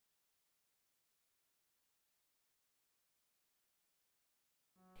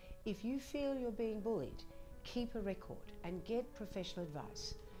If you feel you're being bullied, keep a record and get professional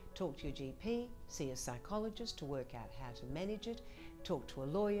advice. Talk to your GP, see a psychologist to work out how to manage it, talk to a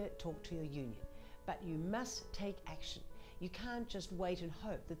lawyer, talk to your union. But you must take action. You can't just wait and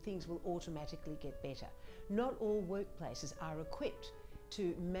hope that things will automatically get better. Not all workplaces are equipped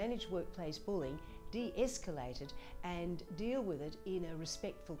to manage workplace bullying, de-escalate it and deal with it in a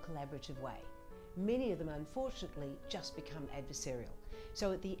respectful, collaborative way. Many of them, unfortunately, just become adversarial.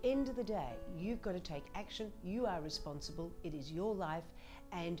 So at the end of the day, you've got to take action. You are responsible. It is your life,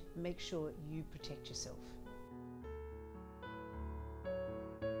 and make sure you protect yourself.